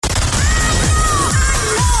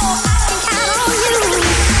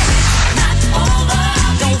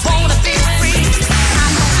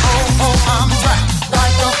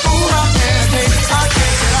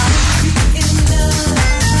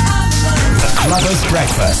Clubbers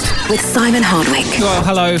Breakfast with Simon Hardwick. Well,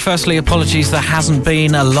 hello. Firstly, apologies. There hasn't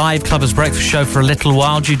been a live Clubbers Breakfast show for a little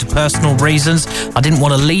while due to personal reasons. I didn't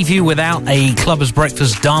want to leave you without a Clubbers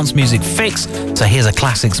Breakfast dance music fix, so here's a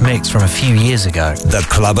classics mix from a few years ago. The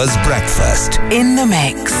Clubbers Breakfast. In the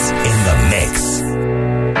mix. In the mix.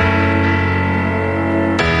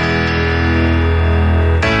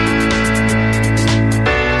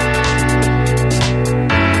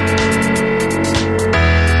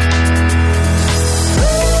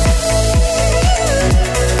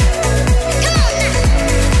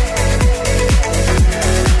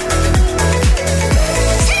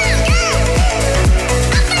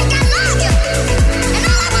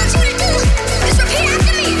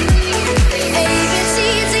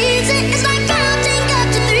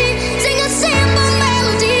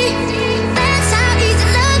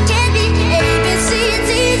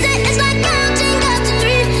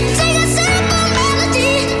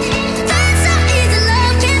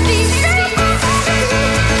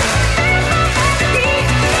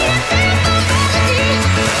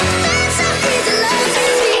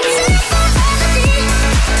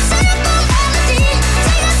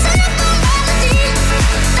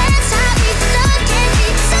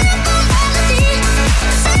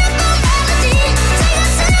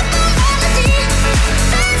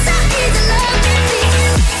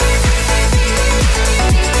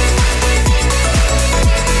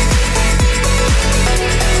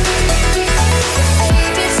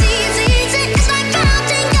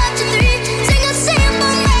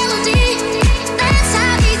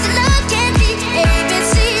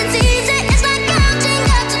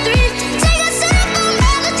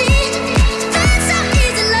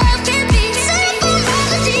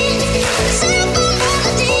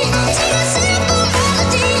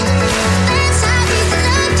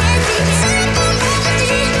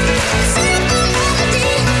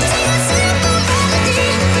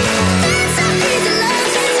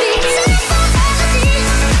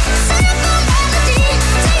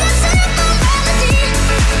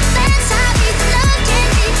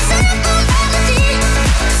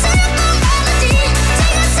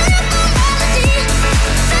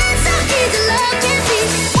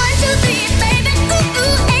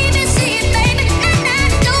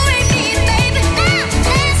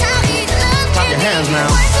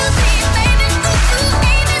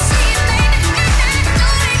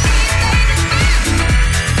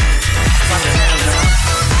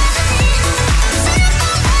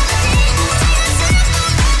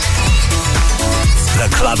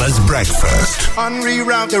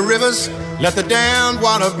 Unreroute the rivers, let the damned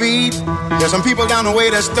water beat. There's some people down the way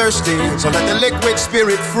that's thirsty, so let the liquid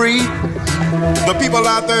spirit free. The people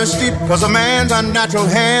are thirsty because of man's unnatural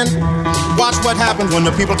hand. Watch what happens when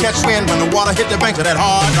the people catch wind, when the water hit the banks of that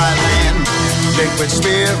hard, dry land. Liquid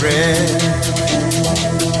spirit,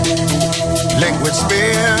 liquid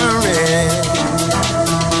spirit,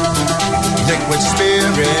 liquid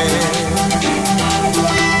spirit,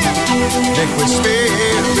 liquid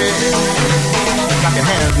spirit. Clap your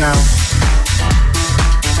hands now.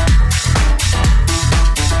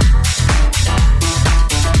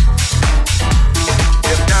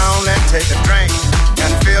 Get down and take a drink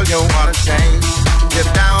and fill your water tank. Get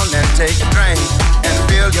down and take a drink and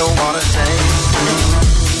fill your water tank.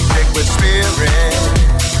 Liquid spirit.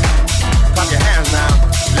 Clap your hands now.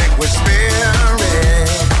 Liquid spirit.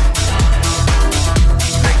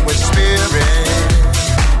 Liquid spirit.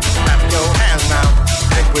 Clap your hands now.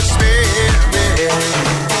 Liquid spirit.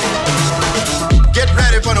 Get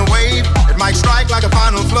ready for the wave. It might strike like a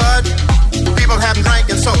final flood. People haven't drank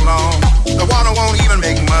in so long, the water won't even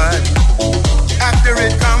make mud. After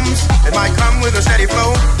it comes, it might come with a steady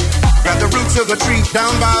flow. Grab the roots of the tree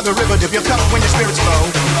down by the river. Dip your cup when your spirit's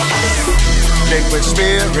low. Liquid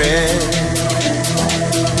spirit.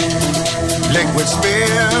 Liquid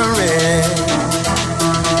spirit.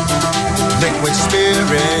 Liquid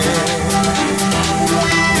spirit.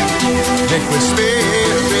 Liquid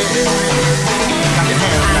spirit. Got your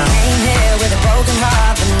hands now. I came here with a broken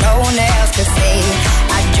heart, but no one else could see.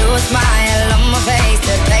 I drew a smile on my face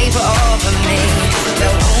to paper over me. The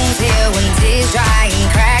wounds heal when tears dry and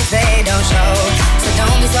cracks they don't show. So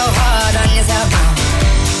don't be so hard on yourself now.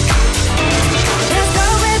 There's no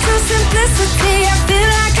way to simplicity. I feel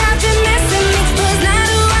like I've been missing me. Was not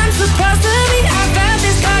who I'm supposed to be. I felt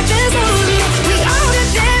this darkness over me. We all got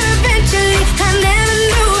there eventually. I never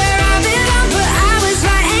knew where I belonged, but I was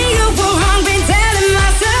right and you were wrong. Been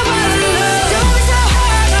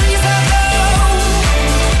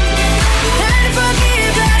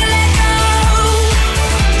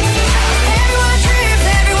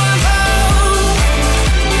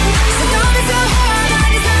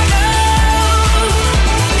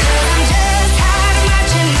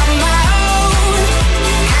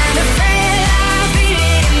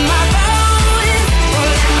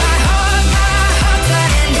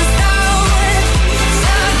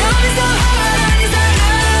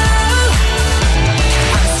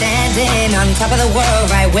top of the world,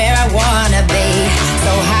 right where I wanna be.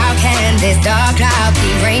 So how can this dark cloud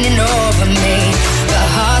keep raining over me? The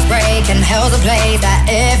heart's break and hell's a place that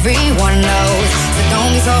everyone knows. So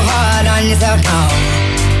don't be so hard on yourself, no.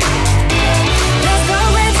 Let's go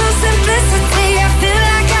into simplicity. I feel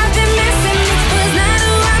like I've been missing. Was not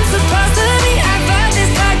who I'm supposed to be. I thought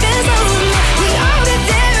this darkness over me. We all get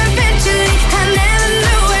there eventually. I never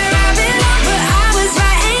knew where I belong, but I was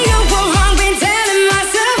right and you were wrong. Been telling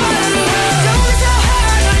myself all along. Don't be so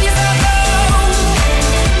hard on yourself, no.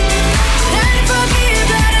 Learn to forgive,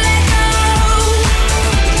 learn to let go.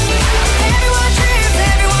 Everyone trips,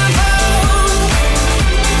 everyone falls.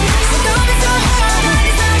 So don't be so hard on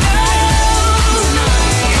yourself, no.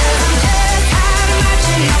 'Cause I'm just tired of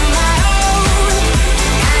marching on my own.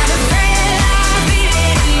 I'm afraid I'll beat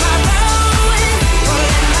it in my bones. Won't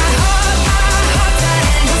let my heart turn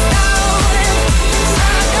into stone. So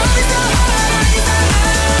don't be so hard on yourself,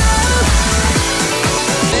 no.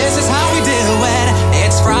 This is how we do it.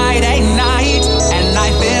 It's Friday night and I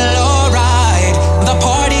feel alright. The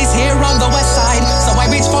party's here on the west side, so I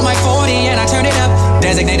reach for my 40 and I turn it up.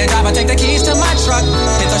 Designated driver, take the keys to my truck.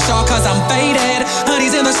 Hit the shore cause I'm faded.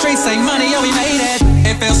 Hoodies in the streets say money, oh we made it.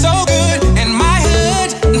 It feels so good in my hood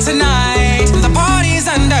tonight. The party's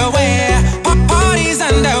underway, party's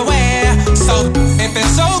underway. So it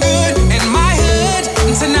feels so good in my hood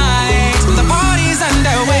tonight. The party's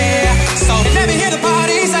underway. So let me hear the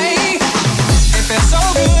party say. It feels so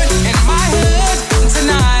good in my hood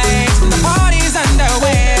tonight. The party's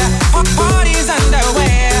underway, party's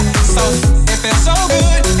underway. So it feels so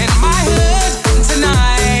good in my hood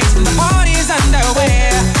tonight. The party's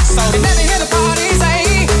underway. So let me hear the party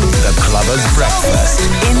say. The Clubbers Breakfast.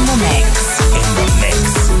 In the mix. In the mix.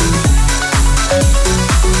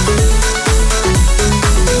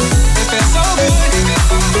 It feels so good.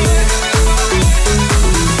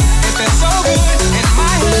 It feels so good in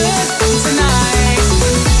my hood tonight.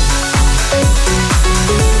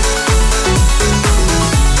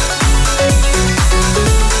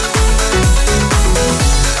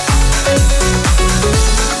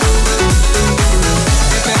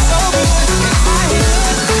 It feels so good in my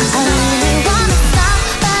hood I really wanna stop,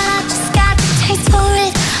 but I just got the taste for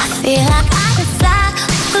it. I feel like I could fly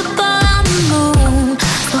with a ball on the moon.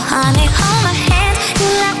 So honey, hold my hand, you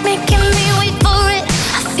like making me wait for it.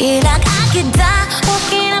 I feel like I could die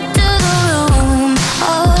walking up to the room.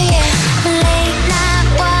 Oh yeah, late night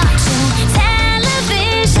watching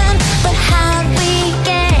television, but how we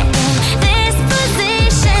get in this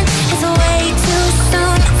position is way too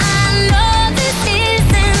soon. I know this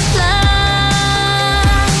isn't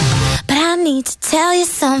love, but I need to tell you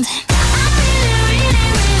something. I really, really,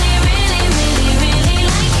 really, really, really, really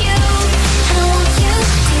like you. I don't want you.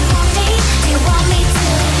 Do you want me? Do you want me to?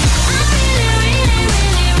 I really, really,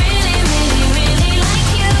 really, really, really, really like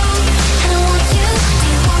you. I don't want you. Do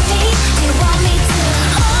you want me? Do you want me to?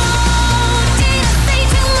 Oh, did I say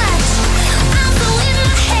too much? I'm so in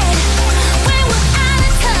my head when we're out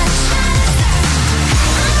of touch.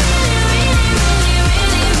 I really, really, really,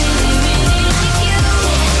 really, really, really like you.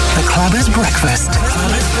 The Clubbers Breakfast.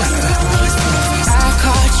 I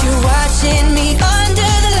caught you watching me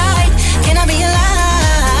under the light. Can I be a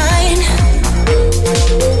line?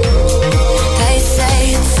 They say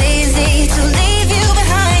it's easy to leave you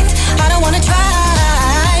behind. I don't wanna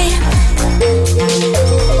try.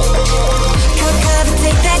 Could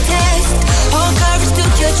take that test. Hold courage to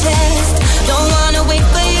your chest. Don't wanna wait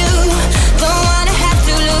for you. Don't wanna have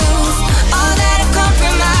to lose all that I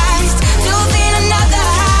compromised to feel another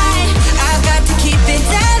high. I've got to keep it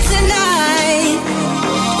down tonight.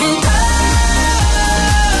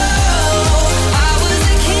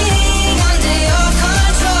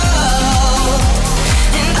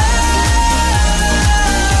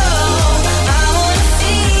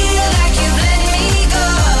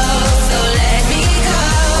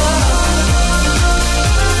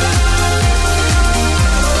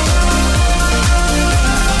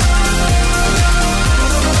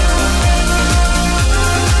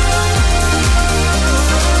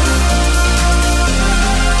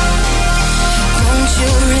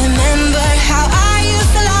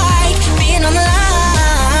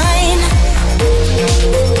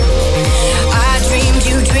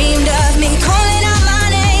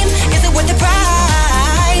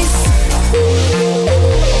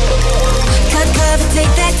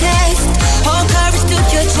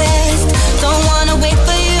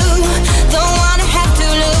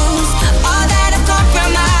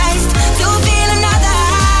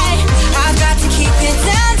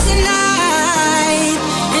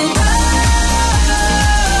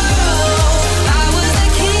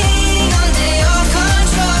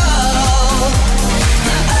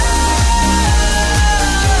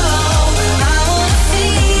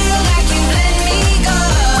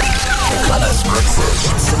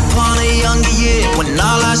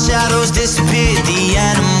 disappeared. The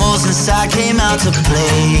animals inside came out to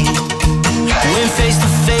play. Went face to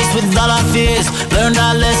face with all our fears. Learned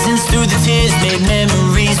our lessons through the tears. Made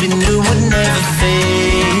memories we knew would never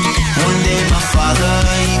fade. One day my father,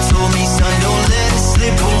 he told me, son, don't let it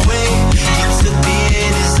slip away. He took me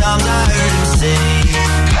in his arms, I heard him say,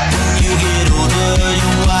 when you get older,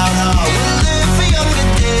 your wild heart will live for younger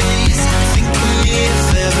days. Think of me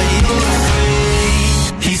if ever you're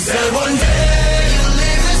afraid. He said one day you'll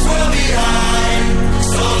leave this world behind,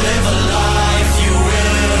 so live a life you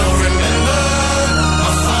will remember.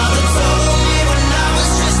 My father told me when I was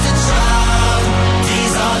just a child,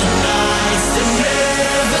 these are the nights that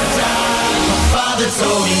never die. My father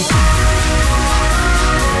told me.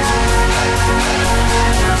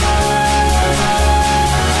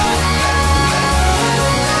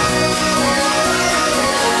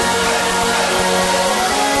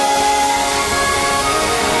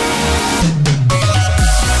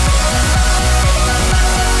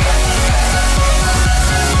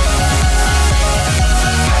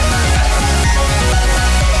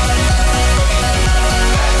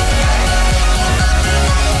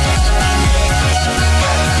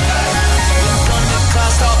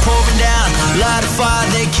 Light a fire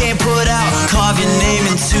they can't put out. Carve your name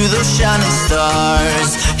into those shining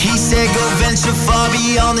stars. He said go venture far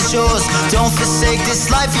beyond the shores. Don't forsake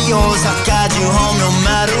this life of yours. I'll guide you home no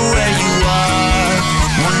matter where you are.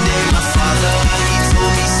 One day my father, he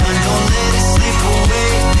told me, son, don't let it slip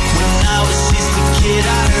away. When I was just a kid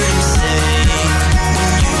I heard him say,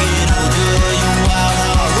 when you get older your wild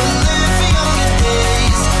heart will live for younger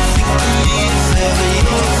days. Think of me if ever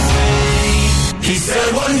you're afraid. He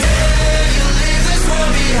said one day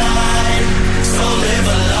behind, so live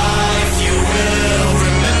a life you will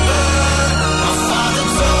remember. My father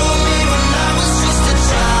told me when I was just a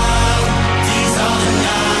child, these are the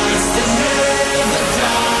nights that never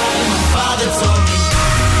die. My father told me.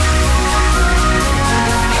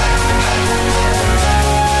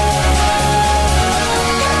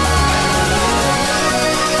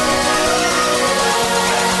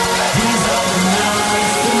 These are the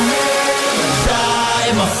nights that never die.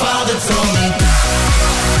 My father told me.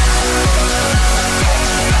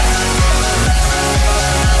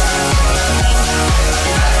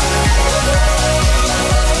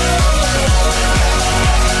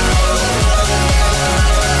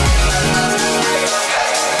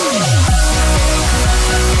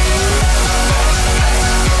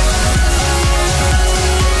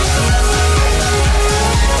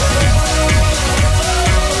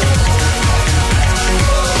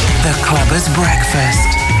 The Clubbers Breakfast.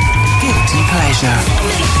 Guilty pleasure.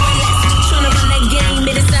 Tryna run that game,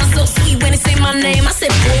 made it sound so sweet when it say my name. I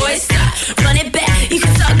said, boy, stop, run it back. You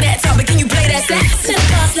can talk that talk, but can you play that sax? To the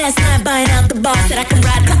boss last night, buying out the bar. Said I can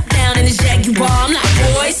ride top down in the Jaguar. I'm like,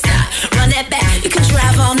 boy, stop, run that back. You can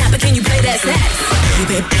drive all night, but can you play that sax?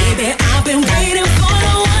 Baby, baby, I've been waiting for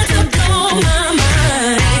the one to blow my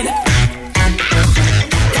mind.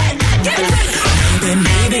 Baby,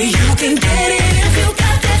 maybe you can get it if you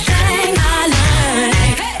got that thing I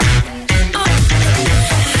like.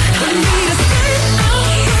 I need a skirt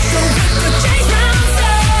on, so we could change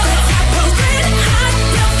myself. The red hot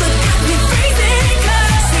love that got me freezing.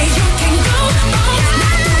 Cause say you can go all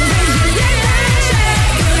night the way you lay that track.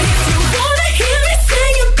 But if you wanna hear me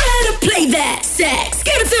sing, you better play that sax.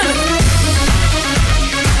 Give it to me.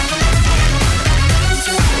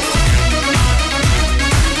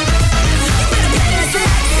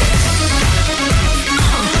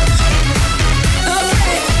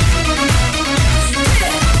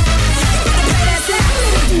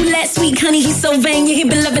 Sweet honey, he's so vain, yeah, he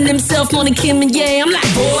been loving himself more than Kim and yeah. I'm like,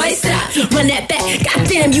 boy, stop, run that back.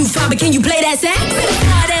 Goddamn you, fine, but can you play that sax?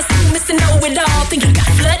 That's you, Mr. Know-It-All. Think you got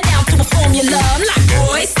flood down to a formula. I'm like,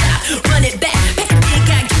 boy, stop, run it back. Back a big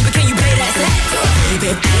guy, but can you play that sax?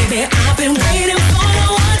 Baby, baby, I've been waiting for the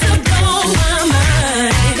one to blow my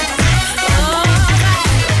mind. Oh,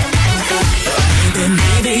 baby,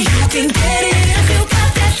 maybe you can get it if you got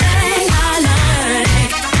that thing I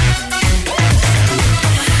like.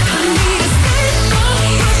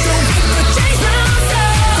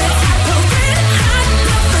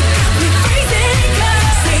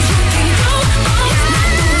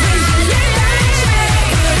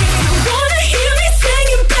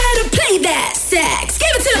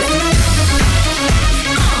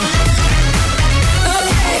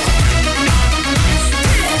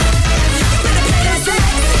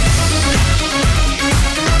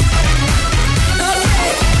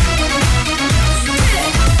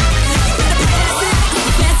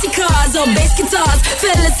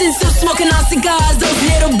 Fellas in suits smoking on cigars, those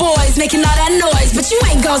little boys making all that noise, but you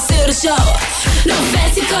ain't gon' steal the show. No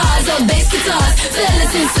fancy cars or bass guitars,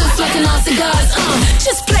 fellas in suits smoking on cigars.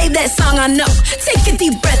 Just play that song I know. Take a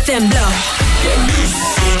deep breath and blow. Get loose,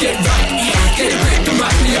 get right, get ripped and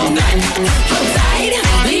rock me all night. Hold tight,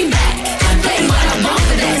 lean back, play what I want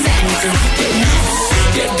with that sax. Get loose,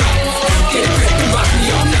 get right, get ripped and rock me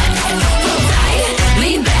all night. Hold tight,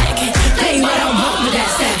 lean back, play what I want with that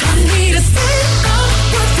sax. I need a stand up,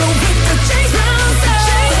 but don't with the chains round,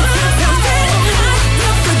 say. I'm getting hot,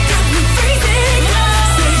 love to get me freezing.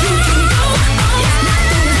 Say you can go all night,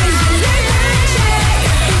 the way you lay that check.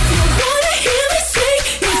 If you wanna hear me sing,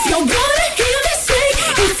 if you wanna hear me sing,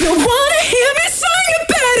 if you wanna hear me sing, you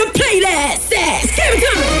better play that sax. Give it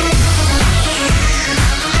to me.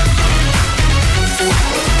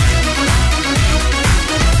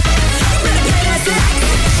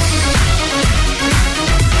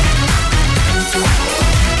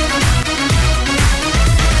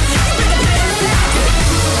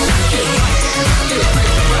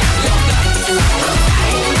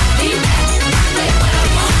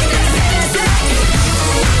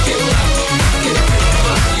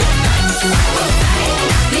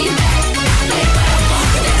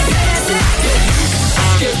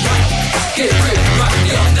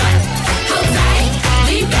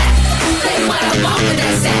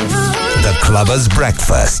 The Clubbers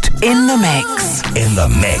Breakfast. In the mix. In the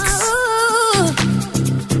mix.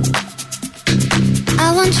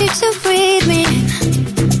 I want you to breathe me.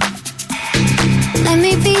 Let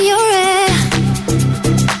me be your air.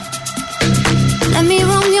 Let me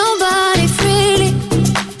roam your body freely.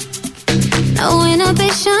 No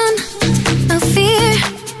inhibition, no fear.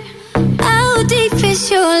 How deep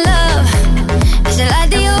is your love? Is it like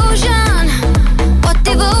the ocean? What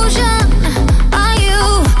devotion are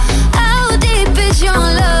you? How deep is your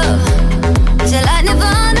love? Is it like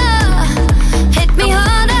Nirvana? Hit me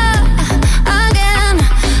harder again.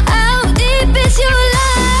 How deep is your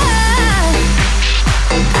love?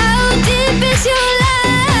 How deep is your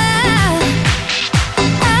love?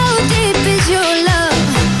 How deep is your love?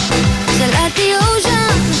 Is it like the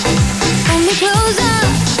ocean? Pull me closer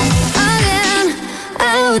again.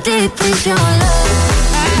 How deep is your love?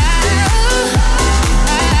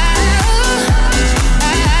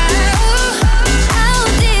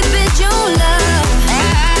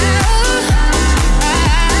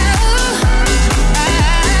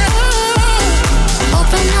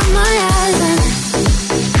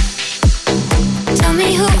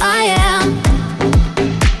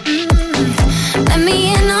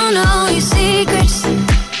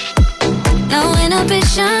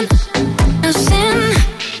 No sin.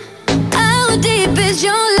 How deep is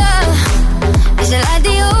your love? Is it like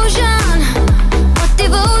the ocean? What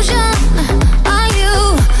devotion are you?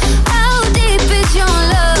 How deep is your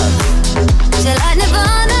love? Is it like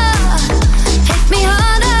Nirvana? Hit me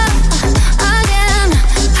harder again.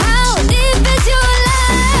 How deep is your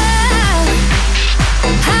love?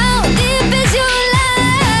 How deep is your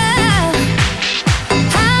love?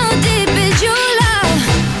 How deep is your love?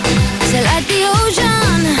 Is it like the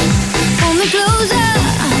ocean? Pull me closer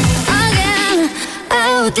again.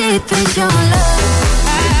 How deep is your love?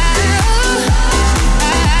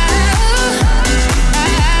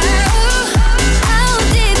 How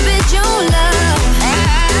deep is your love?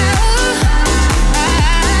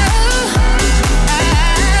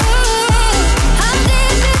 How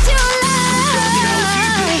deep is your love?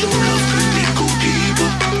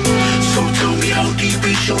 So tell me how deep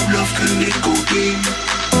is your love? Can it go deep?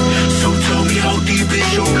 So tell me how deep is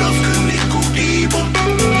your love? Can it go deeper?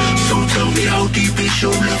 So tell me how deep is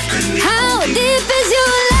your love? Can it How go deep deeper? is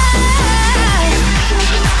your love?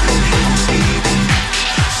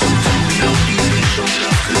 So tell me how deep is your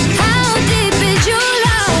love? Can it How deep is your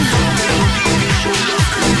love?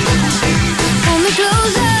 Pull me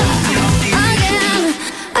closer again.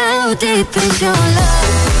 How deep is your love?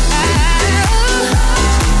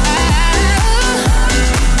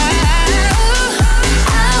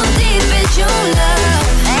 How deep is your love?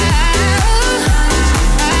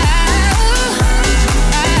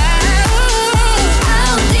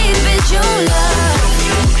 How deep is your love?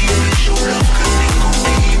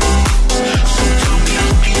 So tell me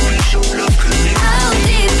how deep is your love? Can it How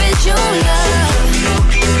deep is your love? how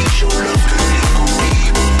deep is your love? Can it go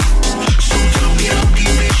deeper? So tell me how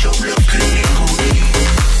deep is your love? Can it go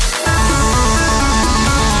deeper?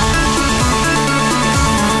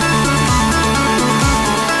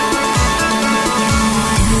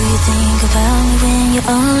 Do you think about me when you're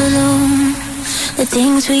all alone? The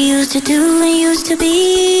things we used to do and used to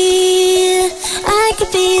be. I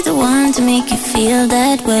could be the one to make you feel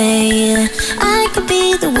that way. I could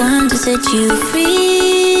be the one to set you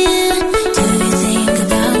free. Do you think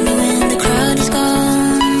about me when the crowd is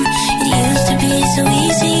gone? It used to be so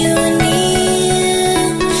easy, you and me.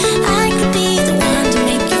 I could be the one to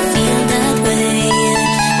make you feel that way.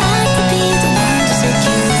 I could be the one to set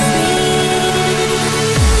you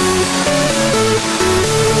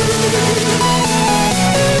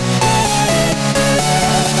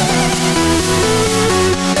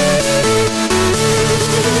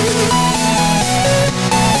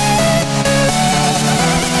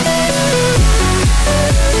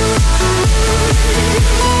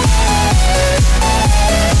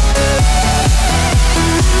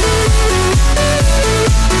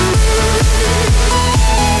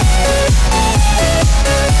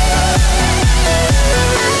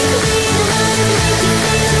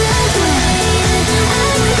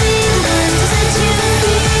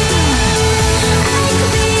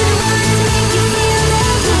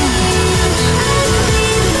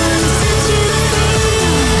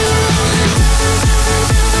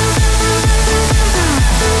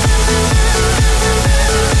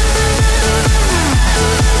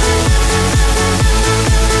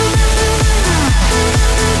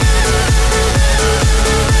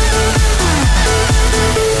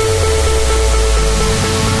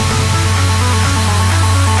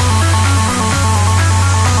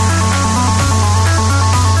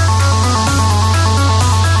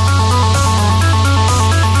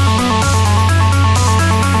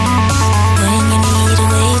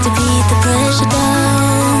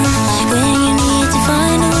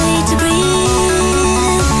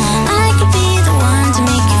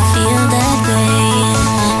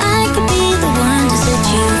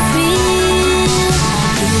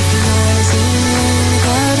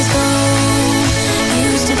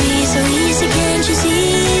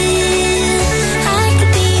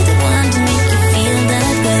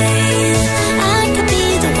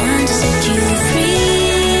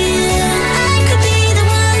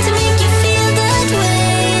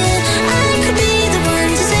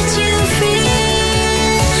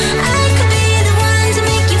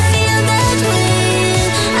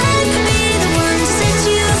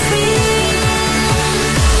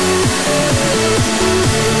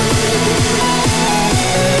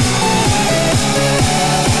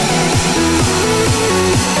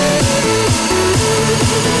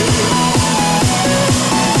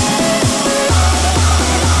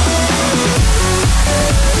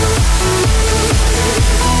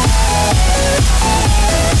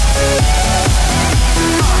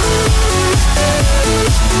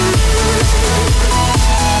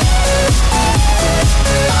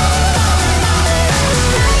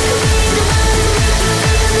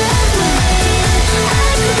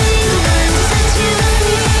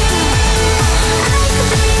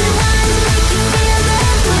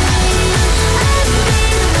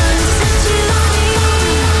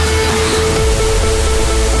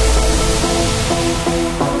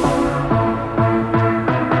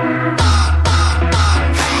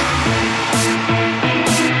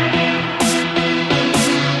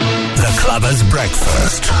Clubbers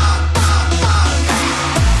Breakfast.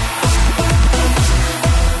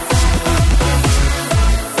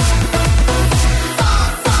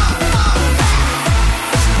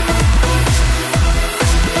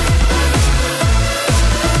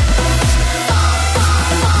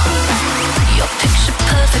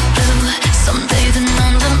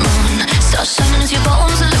 Shining as your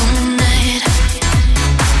bones illuminate.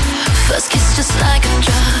 First kiss just like a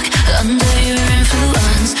drug. Under your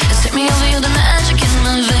influence, it's take me over, you're the magic in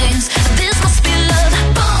my veins.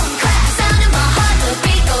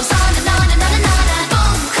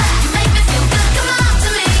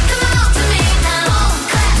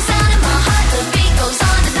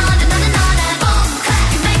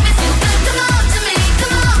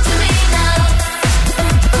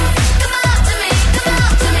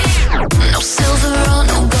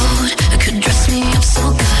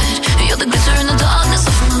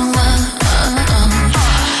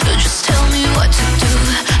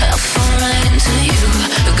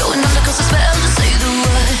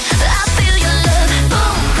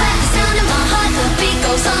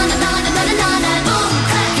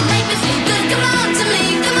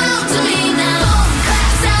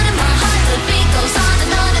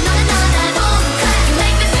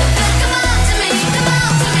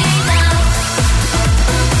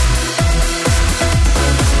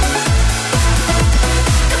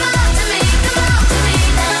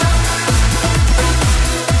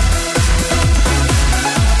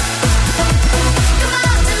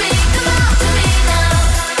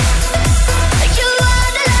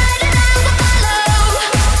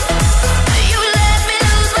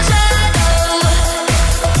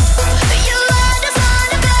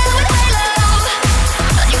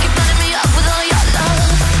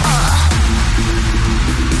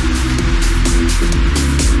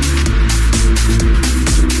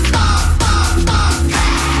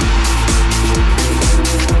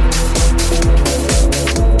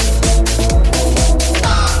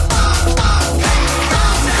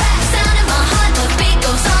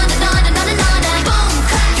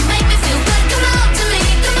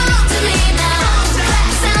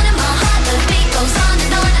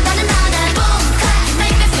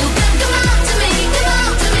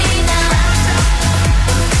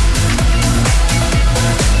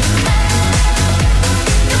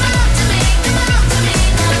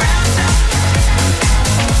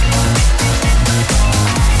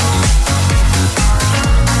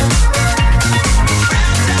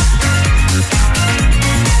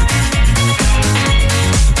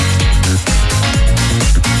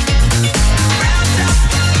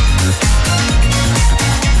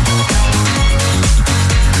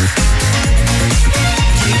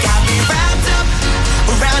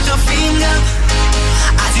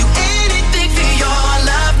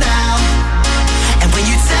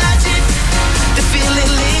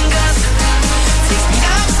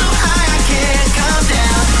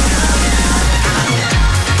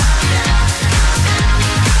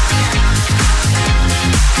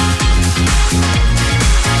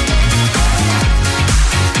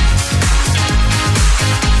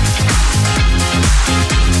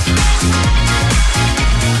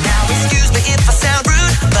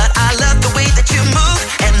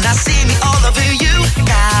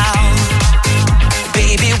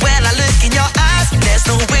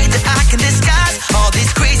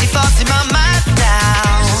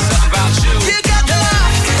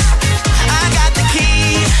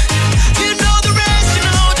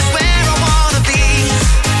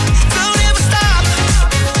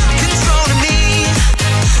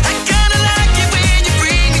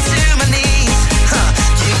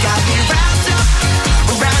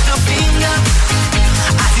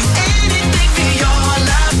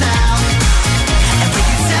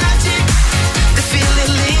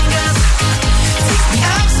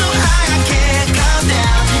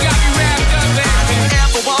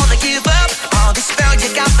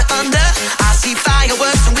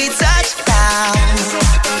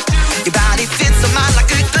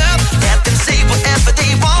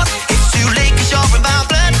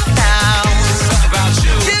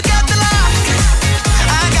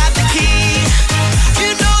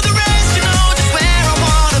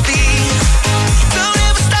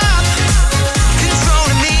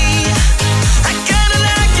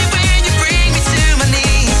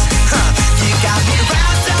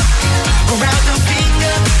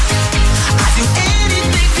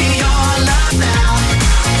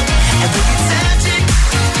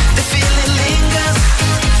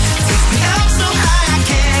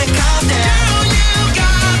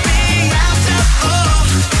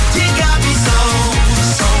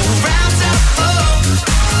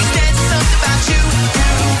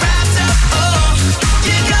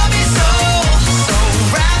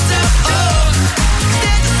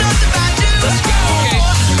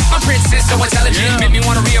 so intelligent. Make me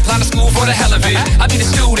wanna reapply to school for the hell of it. I be the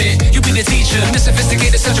student, you be the teacher. Miss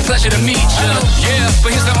Sophisticated, such a pleasure to meet you. Yeah,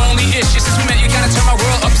 but here's the only issue. Since we met, you gotta turn my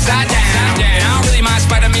world upside down. I don't really mind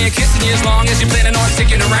Spider-Man kissing you as long as you're planning on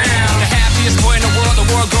sticking around. The happiest boy in the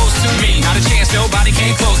world goes to me. Not a chance, nobody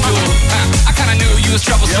came close to him. I kinda knew you was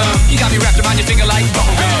troublesome. You got me wrapped around your finger like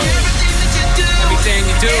bubblegum. Everything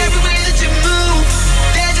you do, every way that you move,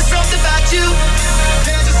 there's just something about you.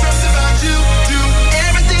 There's just something about you.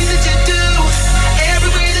 Everything that you do,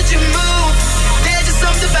 every way that you move, there's just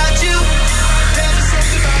something about you. There's just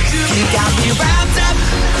something about you. You got me wrapped up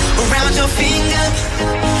around your finger.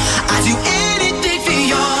 I do anything for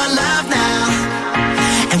your love now.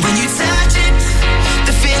 And when you touch it,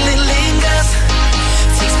 the feeling lingers.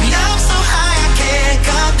 Takes me up so high I can't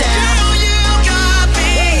come down. Girl, you got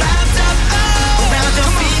me wrapped up around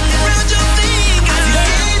your finger. I do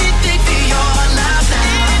anything for your love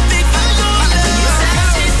now. And when you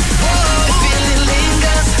touch it, the feeling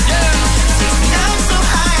lingers. Takes me up so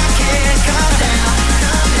high I can't come down.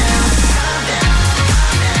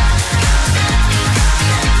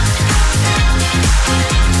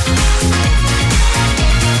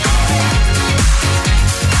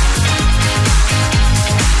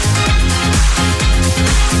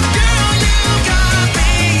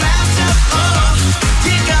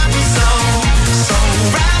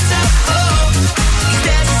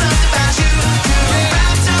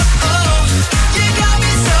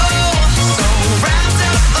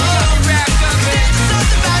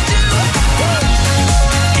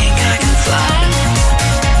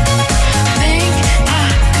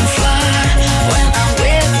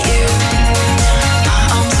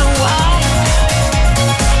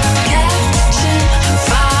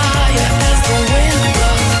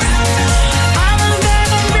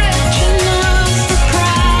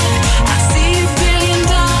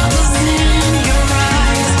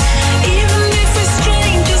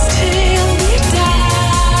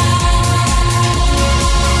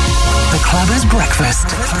 Clubbers Breakfast.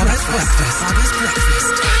 Clubbers Breakfast. Clubbers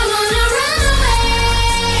Breakfast. I wanna run away.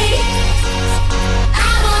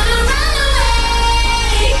 I wanna run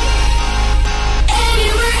away.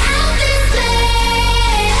 Anywhere out this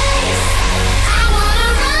place. I wanna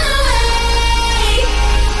run away.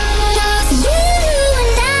 Just you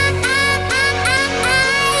and I.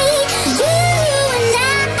 You and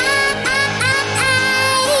I. You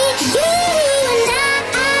and I.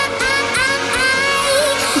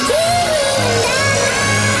 You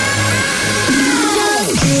and I.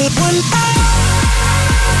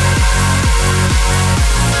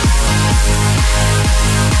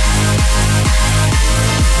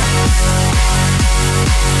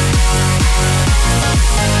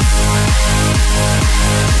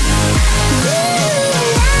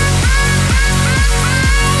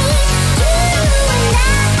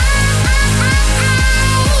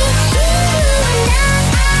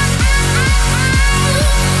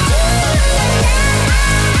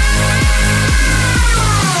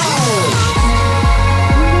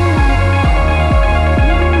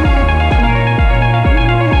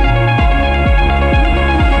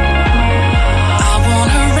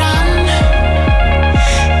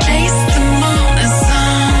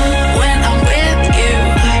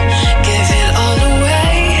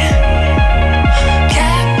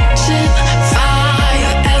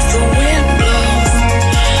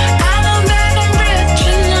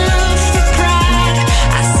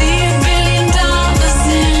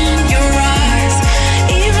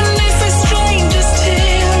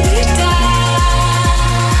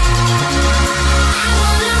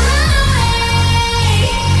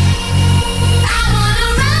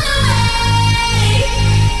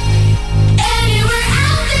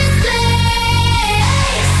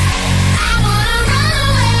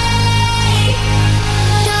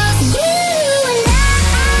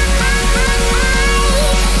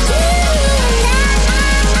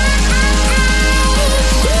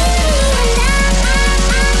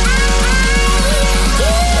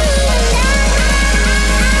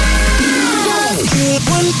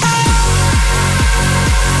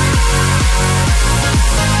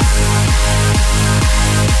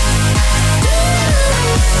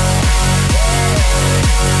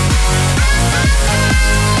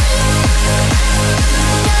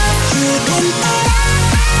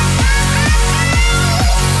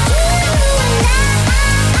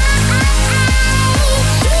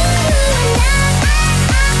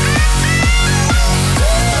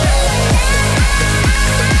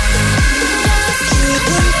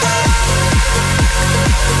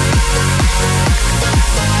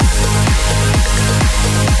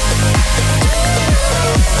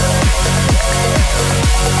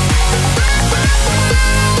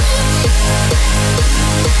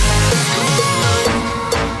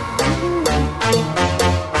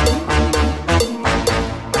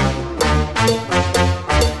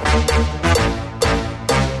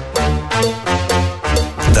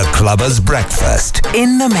 Clubbers Breakfast.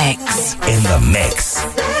 In the mix. In the mix.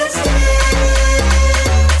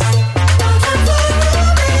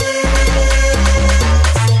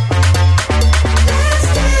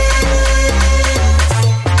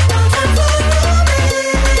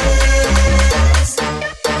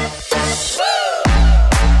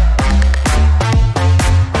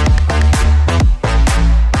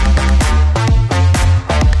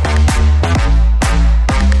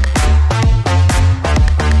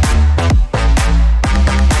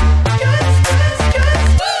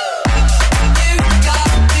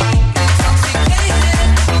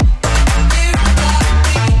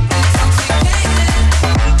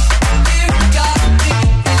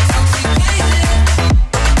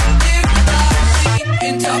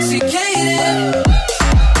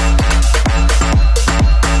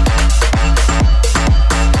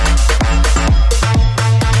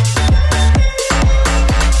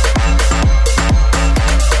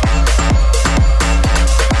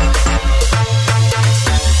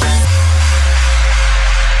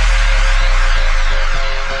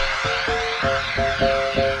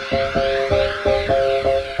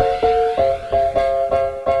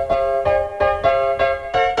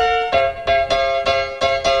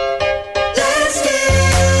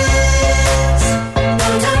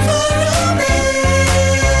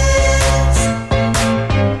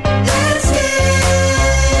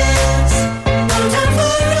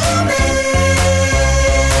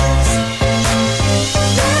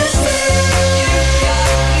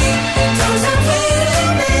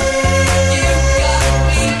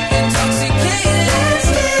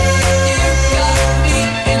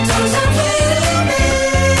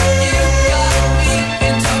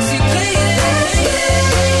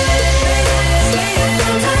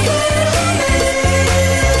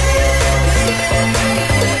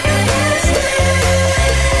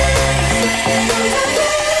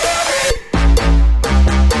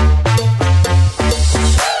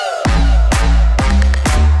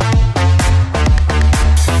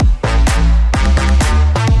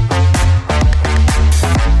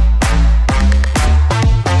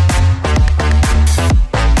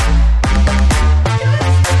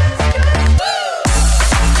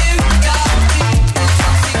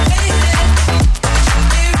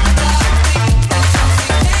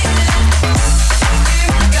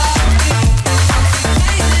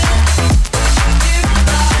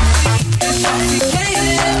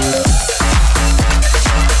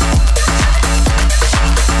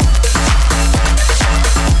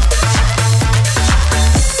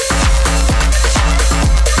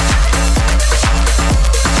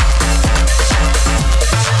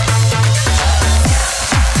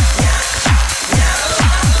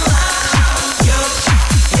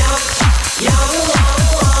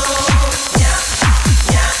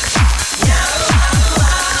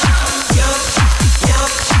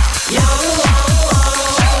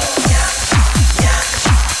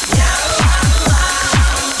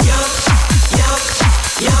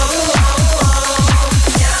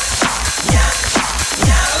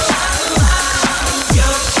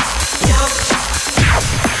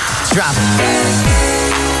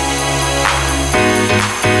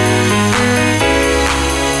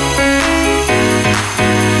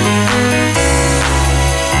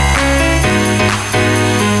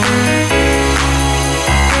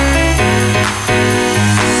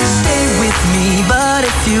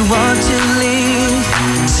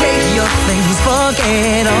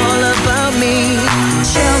 forget all about me.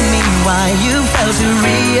 Tell me why you failed to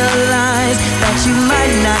realize that you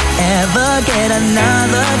might not ever get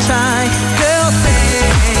another try. Girl,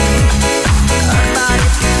 think about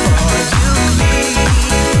it before you leave.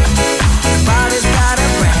 Body's got a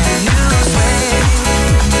brand new swing.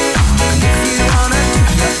 If you wanna do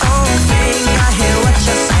your own thing, I hear what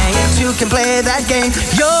you're saying. You can play that game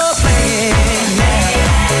you're playing.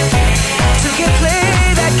 You can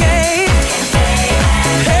play that game.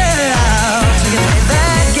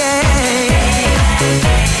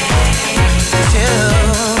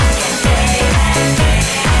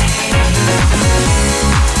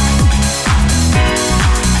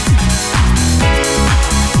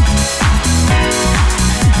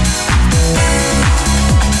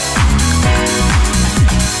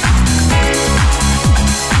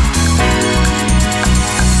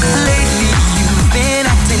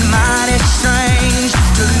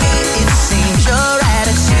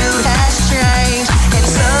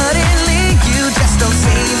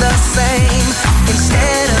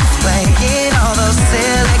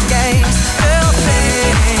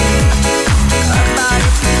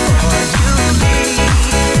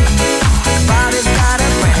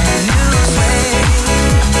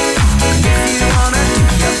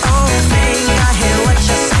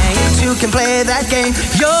 can play that game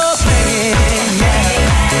you're playing,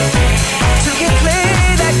 yeah. Two can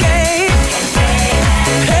play that game.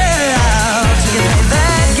 Yeah, two can play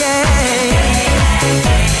that game.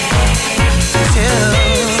 Two.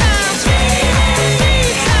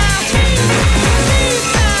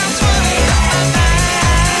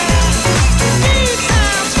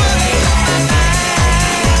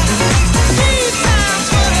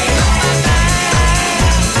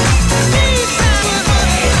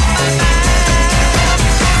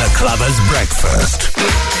 Clubbers Breakfast.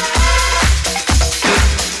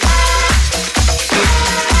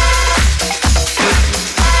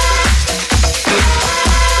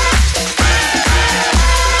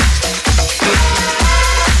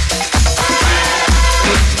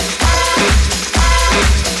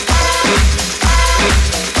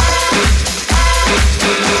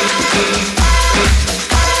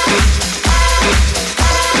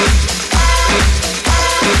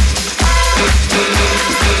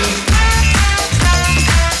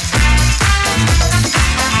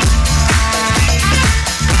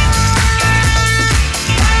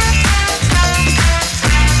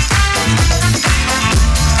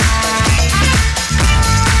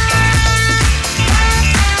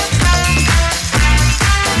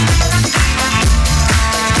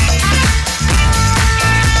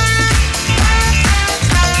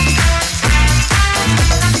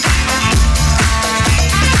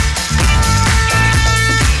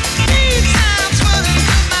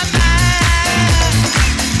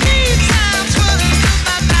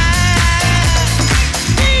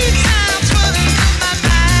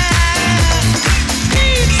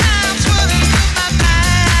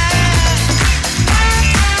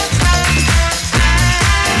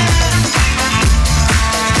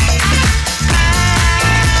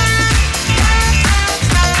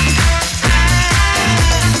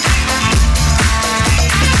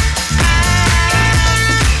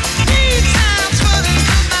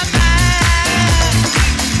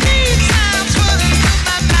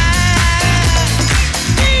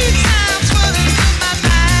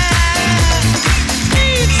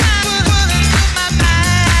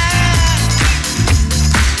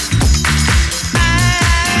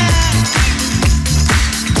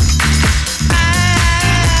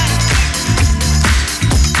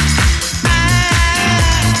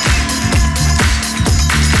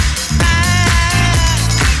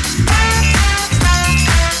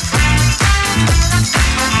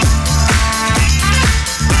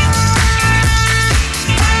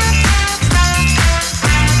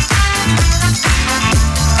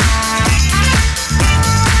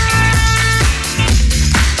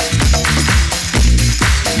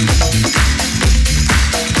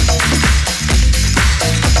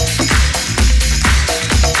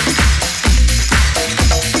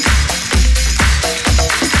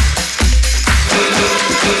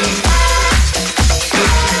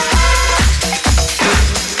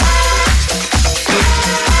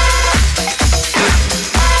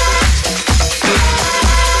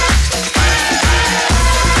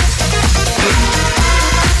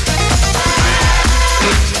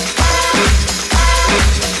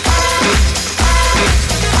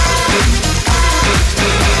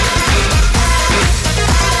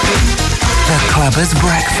 Clubbers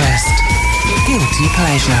Breakfast. Guilty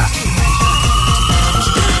pleasure.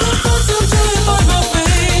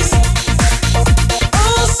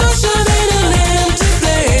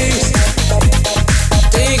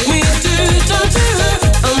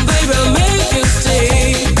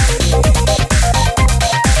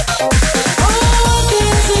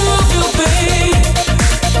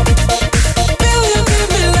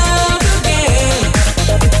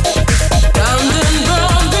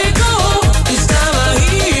 This time I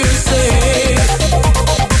hear you say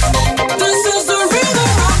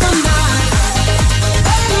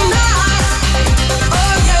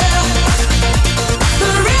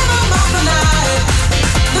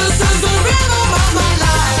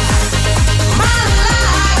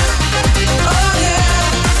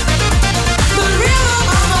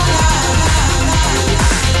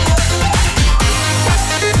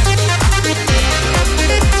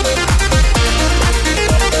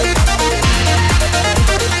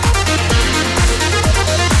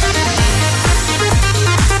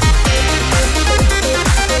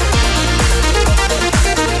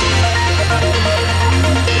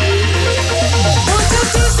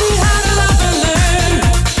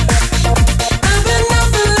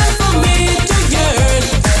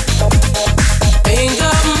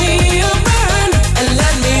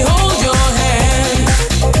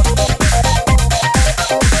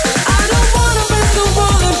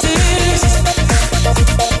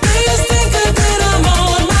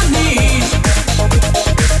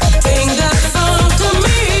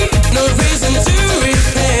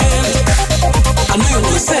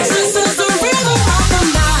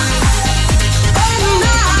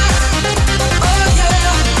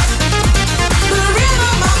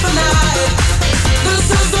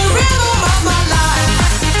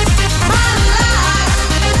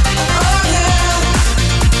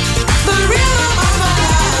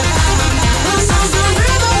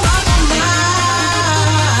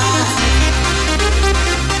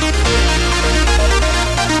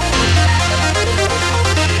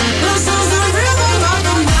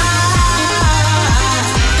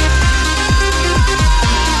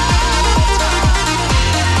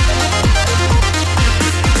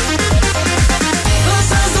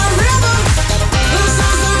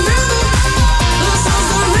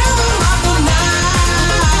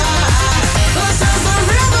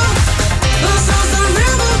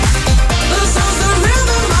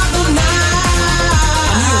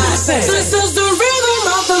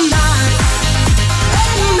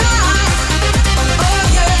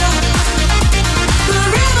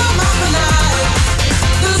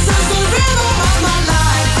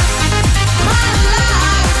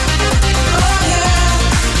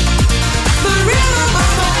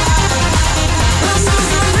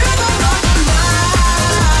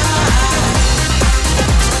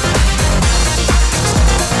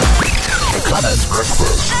Clubbers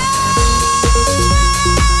Breakfast.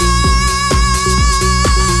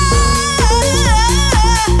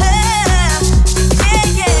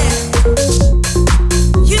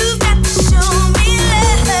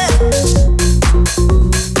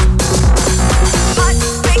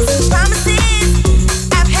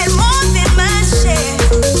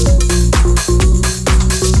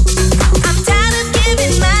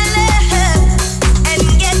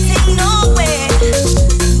 Nowhere.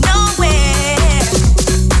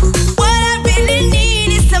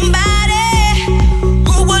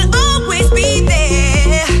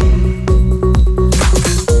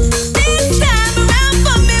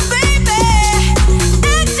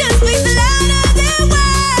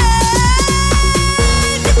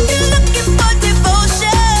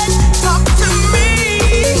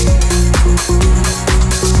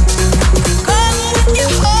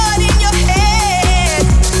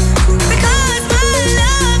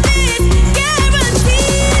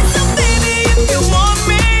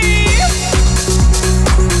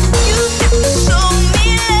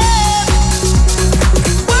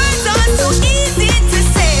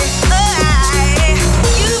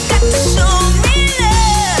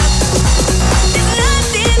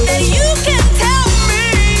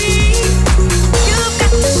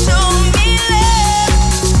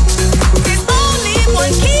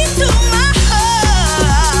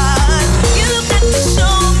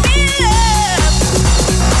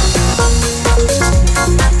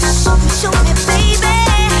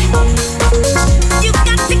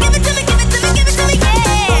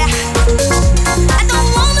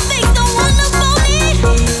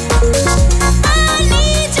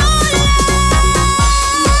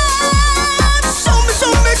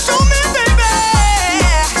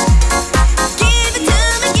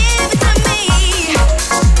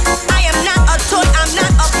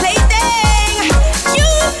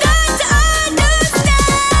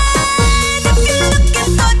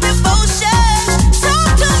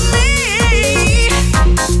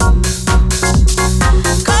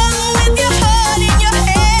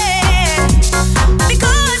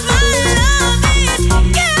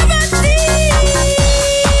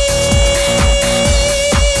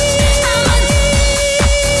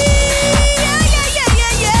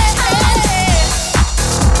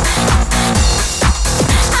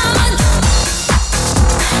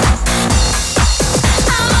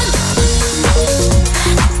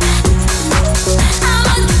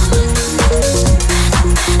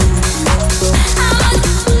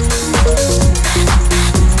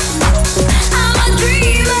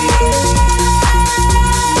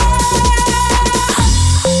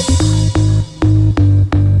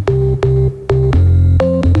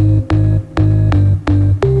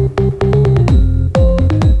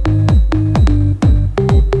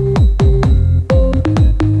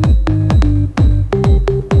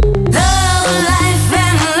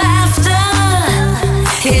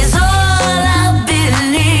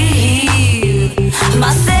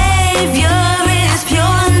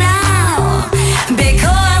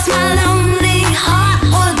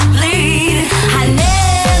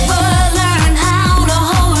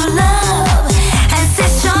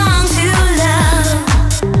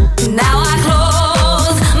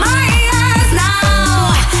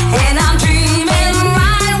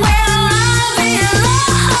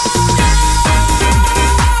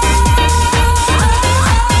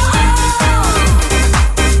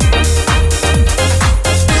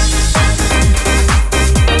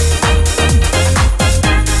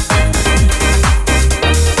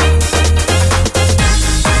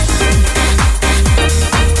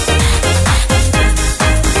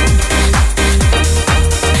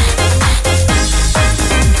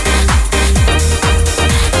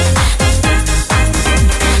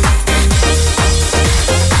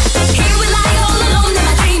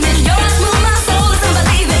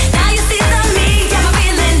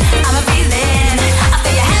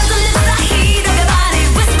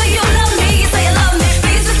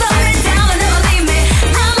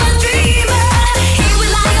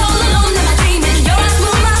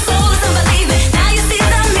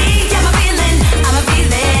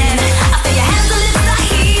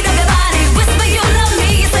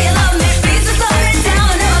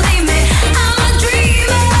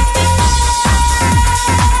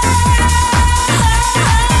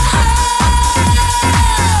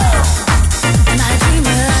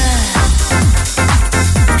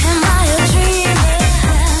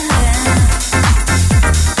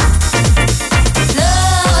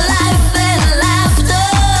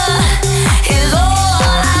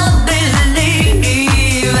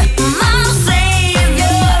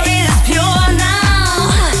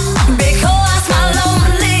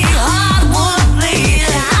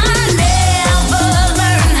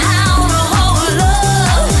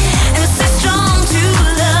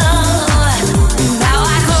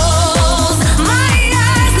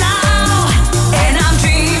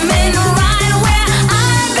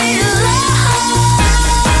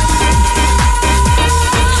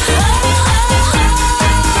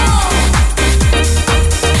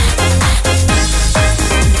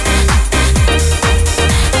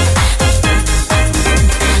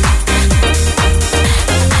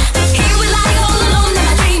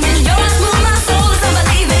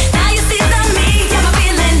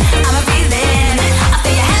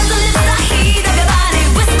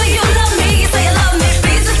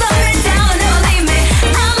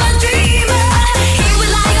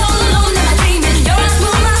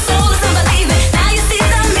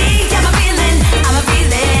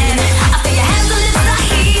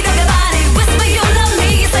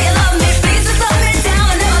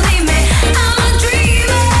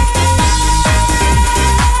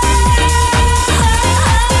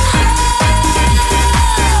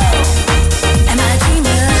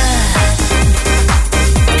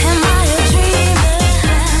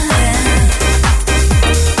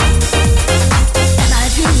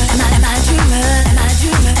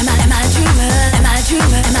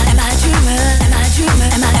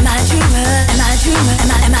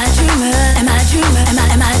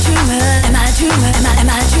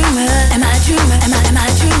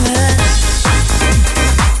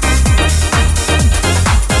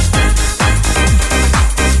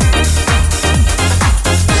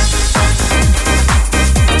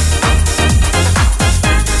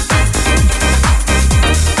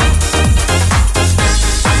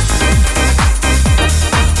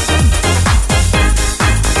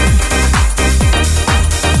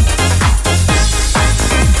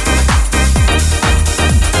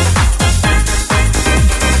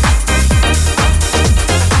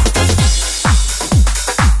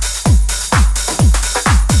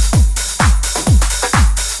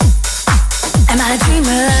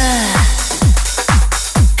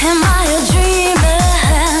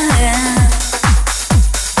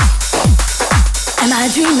 Am I a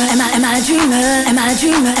dreamer? Am I a dreamer? Am I a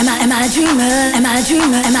dreamer? Am I a dreamer? Am I a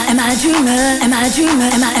dreamer? Am I a dreamer? Am I a dreamer?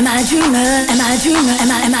 Am I a dreamer? Am I a dreamer?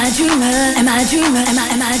 Am I a dreamer? Am I a dreamer?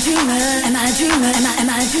 Am I a dreamer? Am I a dreamer? Am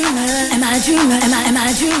I a dreamer? Am I a dreamer? Am I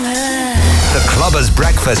a dreamer? The Clubbers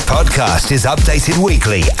Breakfast podcast is updated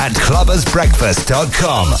weekly at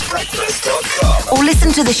clubbersbreakfast.com. Or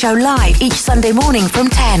listen to the show live each Sunday morning from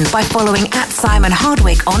 10 by following @Simon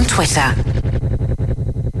Hardwick on Twitter.